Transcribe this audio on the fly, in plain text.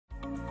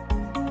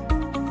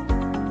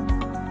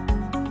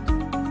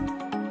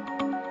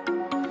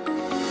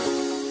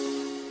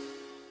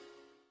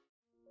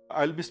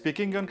I'll be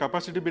speaking on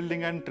capacity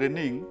building and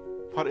training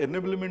for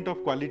enablement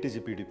of quality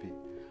GPDP.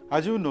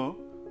 As you know,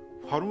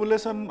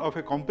 formulation of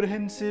a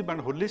comprehensive and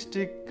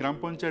holistic Gram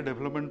Panchayat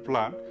development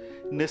plan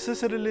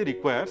necessarily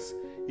requires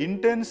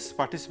intense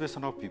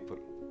participation of people.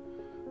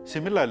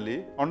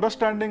 Similarly,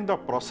 understanding the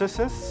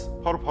processes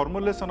for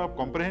formulation of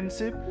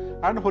comprehensive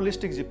and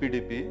holistic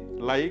GPDP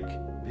like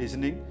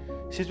visioning,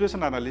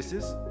 situation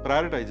analysis,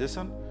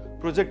 prioritization,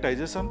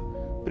 projectization,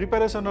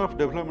 preparation of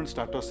development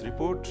status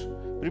report,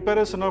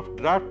 preparation of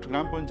draft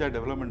Gram Panchayat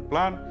development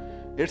plan,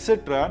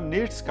 etc.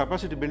 needs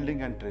capacity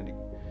building and training.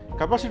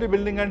 Capacity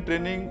building and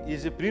training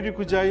is a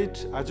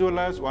prerequisite as well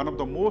as one of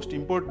the most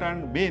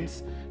important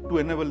means to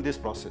enable this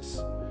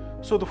process.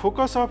 So the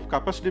focus of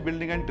capacity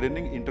building and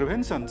training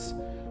interventions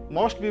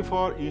must be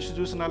for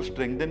institutional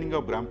strengthening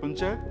of Gram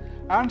Panchayat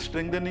and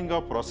strengthening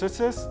of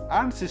processes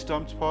and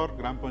systems for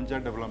Gram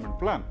Panchayat development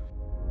plan.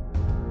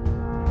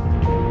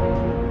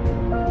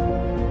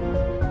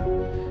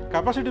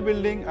 Capacity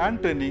building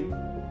and training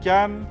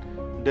can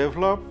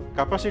develop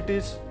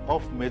capacities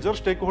of major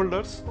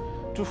stakeholders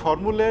to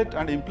formulate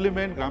and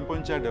implement Gram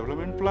Panchayat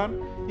development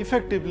plan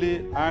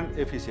effectively and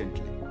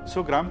efficiently.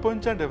 So Gram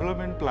Panchayat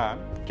development plan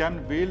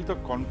can build the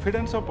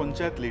confidence of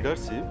Panchayat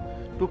leadership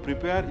to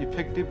prepare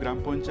effective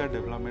Gram Panchayat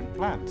development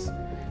plans.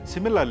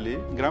 Similarly,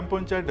 Gram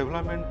Panchayat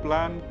development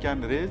plan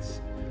can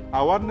raise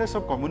awareness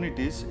of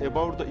communities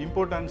about the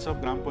importance of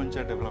Gram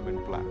Panchayat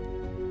development plan.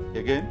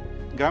 Again,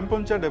 Gram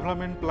Panchayat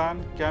development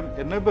plan can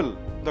enable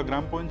the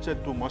Gram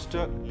Panchayat to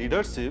muster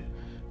leadership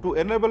to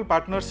enable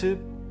partnership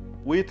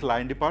with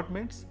line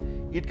departments.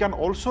 It can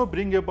also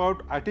bring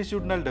about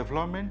attitudinal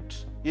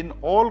development in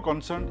all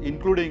concerned,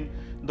 including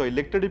the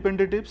elected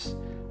representatives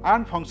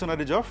and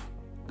functionaries of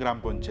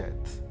Gram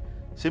Panchayat.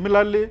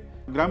 Similarly,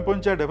 Gram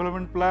Panchayat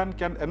development plan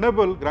can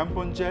enable Gram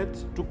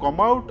Panchayat to come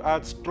out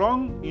as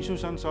strong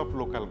institutions of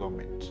local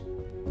government.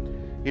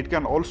 It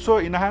can also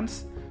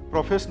enhance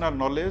professional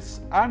knowledge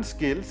and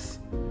skills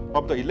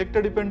of the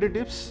elected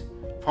representatives,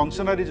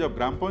 functionaries of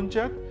Gram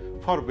Panchayat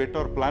for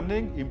better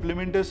planning,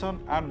 implementation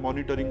and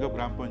monitoring of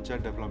Gram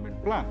Panchayat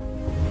development plan.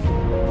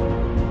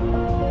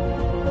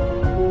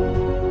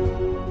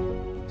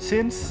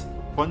 Since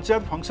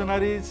Panchayat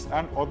functionaries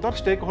and other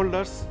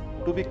stakeholders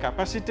to be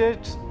capacitated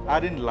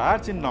are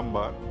large in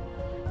number,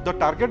 the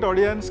target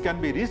audience can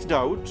be reached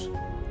out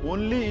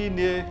only in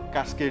a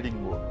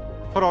cascading mode.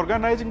 For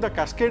organizing the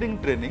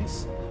cascading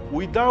trainings,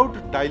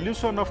 without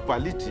dilution of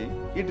quality,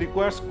 it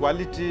requires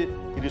quality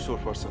resource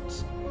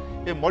persons.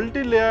 A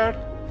multi-layered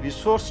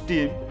resource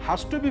team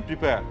has to be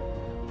prepared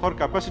for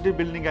capacity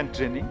building and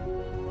training,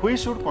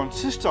 which should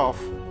consist of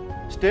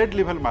state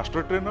level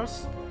master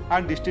trainers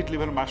and district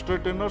level master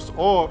trainers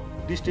or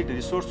district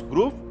resource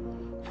group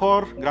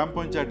for Gram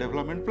Panchayat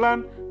development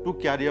plan to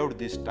carry out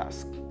this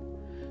task.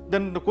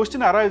 Then the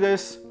question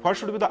arises, what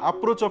should be the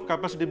approach of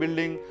capacity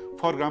building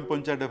for Gram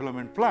Panchayat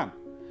development plan?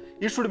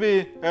 It should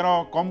be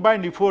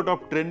combined effort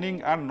of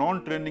training and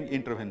non-training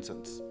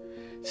interventions.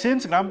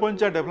 Since Gram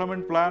Panchayat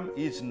development plan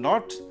is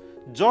not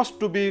just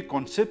to be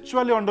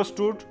conceptually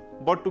understood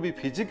but to be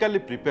physically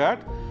prepared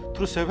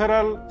through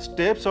several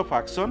steps of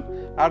action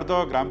at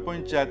the Gram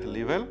Panchayat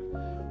level,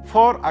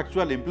 for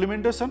actual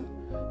implementation,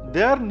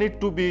 there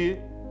need to be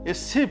a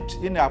shift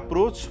in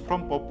approach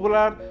from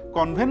popular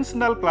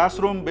conventional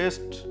classroom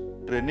based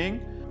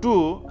training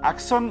to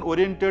action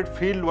oriented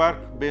field work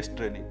based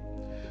training.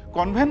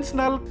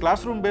 Conventional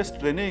classroom based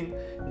training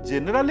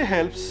generally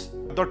helps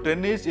the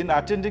trainees in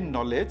attaining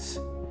knowledge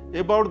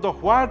about the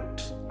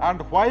what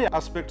and why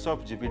aspects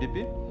of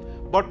GPDP,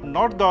 but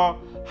not the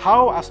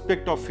how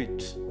aspect of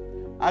it,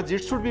 as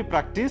it should be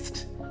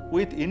practiced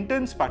with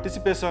intense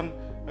participation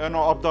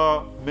of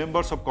the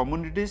members of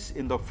communities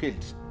in the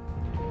field.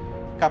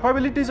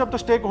 Capabilities of the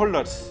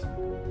stakeholders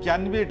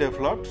can be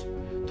developed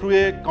through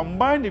a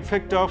combined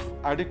effect of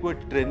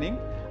adequate training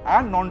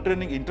and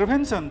non-training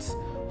interventions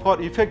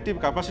for effective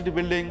capacity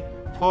building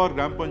for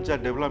Gram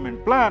Panchayat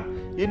development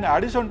plan, in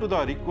addition to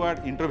the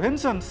required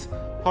interventions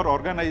for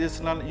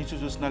organizational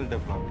institutional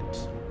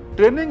development.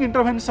 Training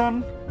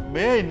intervention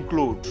may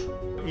include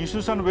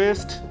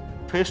institution-based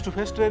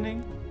face-to-face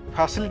training,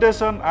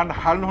 facilitation and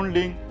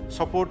hand-holding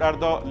support at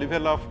the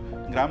level of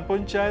Gram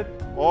Panchayat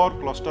or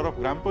cluster of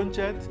Gram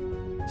Panchayat,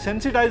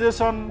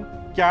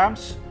 sensitization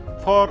camps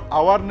for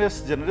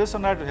awareness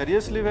generation at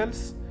various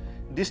levels,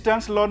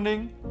 distance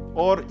learning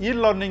or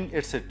e-learning,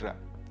 etc.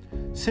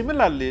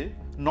 Similarly,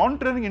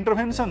 non-training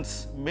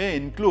interventions may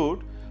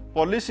include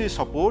policy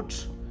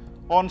support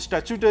on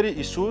statutory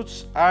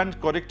issues and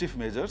corrective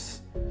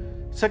measures.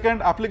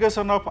 Second,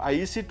 application of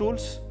IEC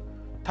tools.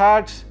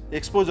 Third,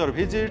 exposure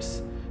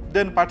visits.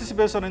 Then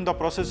participation in the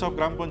process of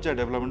Gram Panchayat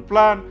development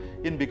plan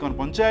in beacon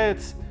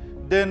panchayats.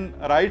 Then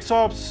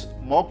write-ups,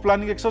 mock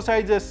planning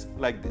exercises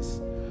like this.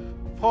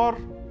 For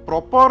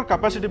proper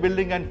capacity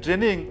building and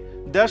training,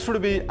 there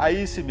should be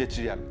IEC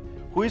material,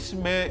 which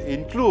may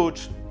include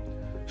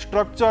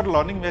structured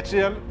learning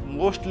material,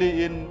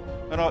 mostly in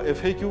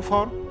FAQ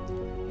form,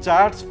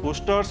 charts,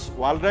 posters,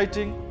 wall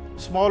writing,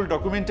 small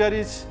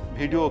documentaries,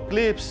 video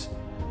clips,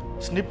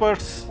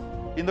 snippets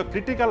in the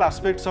critical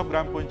aspects of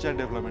Gram Panchayat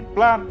development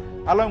plan,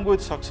 along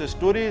with success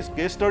stories,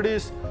 case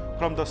studies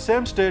from the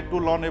same state to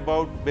learn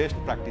about best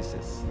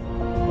practices.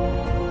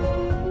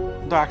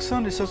 The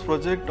Action Research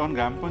Project on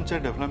Gram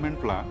Panchayat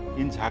Development Plan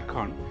in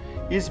Jharkhand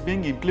is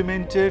being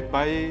implemented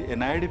by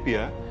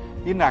NIRDPR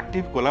in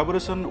active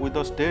collaboration with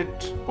the State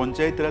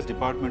Panchayati Raj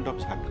Department of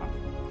Jharkhand.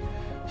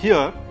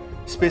 Here,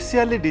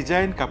 specially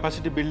designed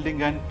capacity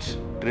building and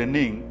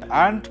training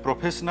and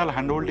professional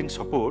handholding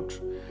support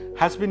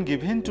has been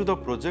given to the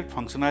project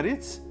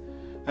functionaries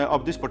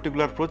of this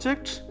particular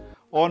project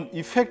on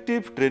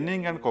effective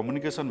training and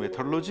communication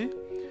methodology,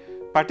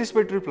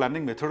 participatory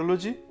planning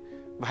methodology,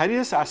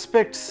 various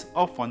aspects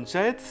of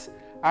panchayats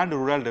and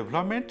rural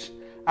development,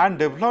 and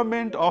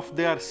development of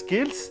their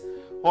skills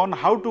on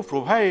how to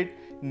provide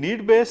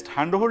need-based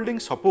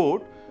handholding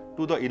support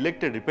to the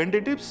elected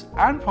representatives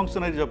and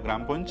functionaries of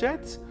Gram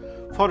Panchayats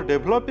for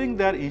developing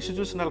their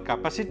institutional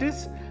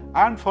capacities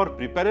and for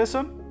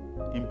preparation,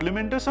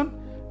 implementation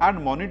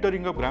and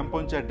monitoring of Gram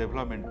Panchayat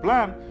development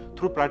plan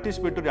through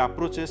participatory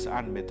approaches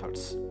and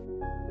methods.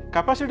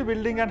 Capacity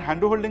building and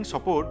handholding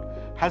support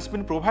has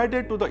been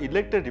provided to the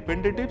elected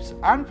representatives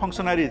and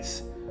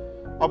functionaries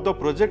of the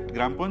project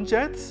Gram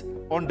Panchayats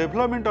on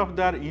development of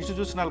their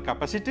institutional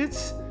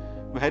capacities,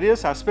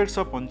 various aspects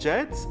of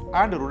panchayats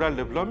and rural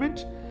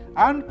development,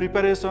 and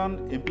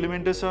preparation,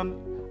 implementation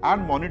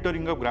and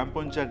monitoring of Gram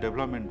Panchayat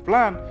development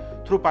plan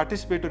through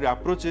participatory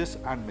approaches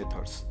and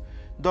methods.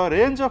 The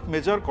range of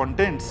major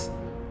contents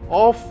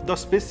of the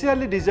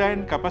specially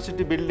designed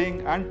capacity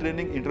building and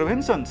training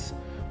interventions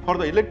for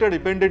the elected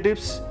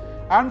representatives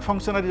and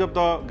functionaries of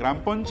the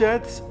Gram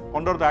Panchayats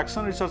under the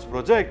Action Research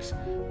Project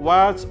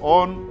was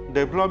on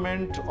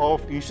development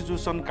of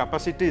institution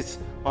capacities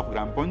of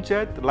Gram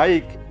Panchayat,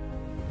 like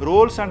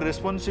roles and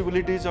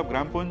responsibilities of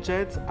Gram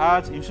Panchayats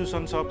as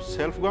institutions of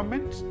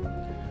self-government,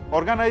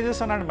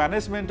 organization and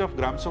management of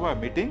Gram Sabha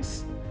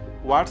meetings,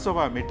 Ward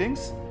Sabha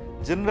meetings,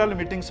 general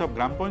meetings of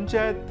Gram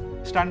Panchayat,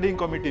 standing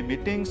committee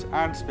meetings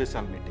and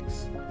special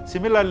meetings.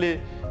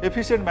 Similarly,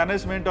 efficient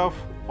management of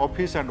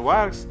office and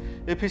works,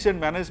 efficient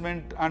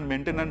management and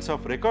maintenance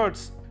of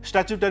records,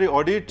 statutory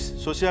audits,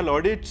 social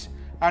audits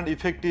and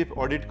effective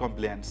audit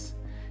compliance.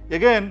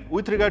 Again,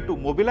 with regard to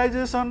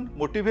mobilization,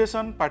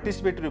 motivation,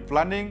 participatory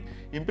planning,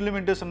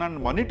 implementation and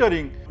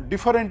monitoring,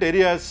 different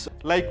areas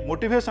like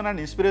motivation and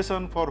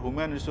inspiration for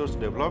human resource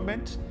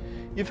development,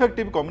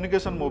 effective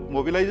communication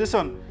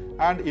mobilization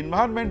and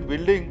environment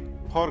building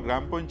for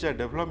Gram Panchayat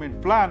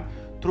development plan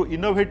through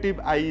innovative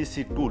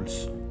IEC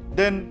tools.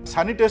 Then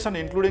sanitation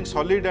including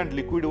solid and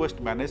liquid waste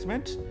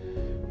management,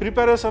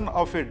 preparation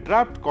of a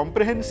draft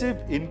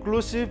comprehensive,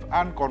 inclusive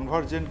and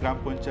convergent Gram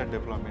Panchayat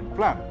development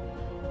plan.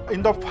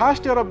 In the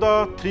first year of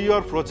the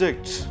 3-year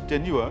project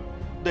tenure,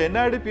 the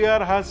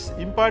NIRDPR has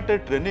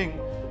imparted training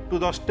to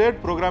the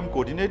state program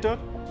coordinator,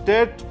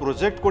 state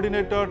project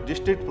coordinator,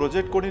 district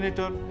project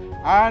coordinator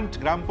and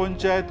Gram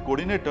Panchayat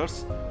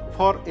coordinators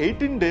for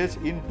 18 days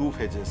in 2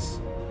 phases.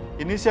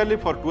 Initially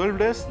for 12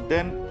 days,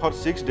 then for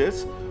 6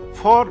 days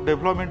for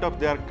development of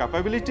their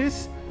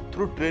capabilities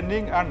through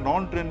training and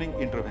non-training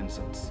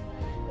interventions.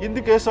 In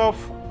the case of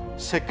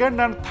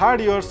 2nd and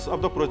 3rd years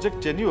of the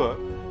project tenure,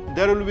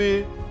 there will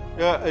be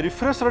a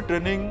refresher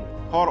training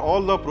for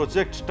all the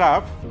project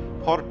staff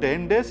for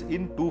 10 days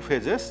in 2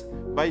 phases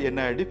by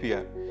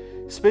NIRDPR.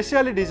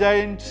 Specially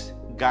designed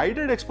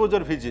guided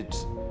exposure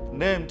visits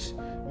named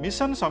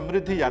Mission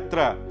Samriddhi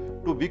Yatra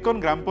to Beacon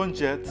Gram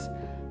Panchayats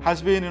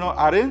has been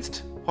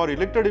arranged for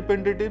elected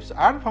representatives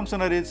and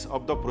functionaries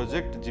of the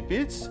project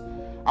GPs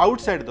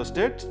outside the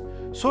state,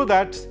 so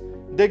that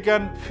they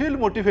can feel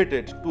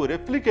motivated to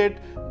replicate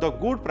the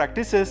good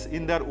practices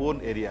in their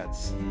own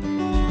areas.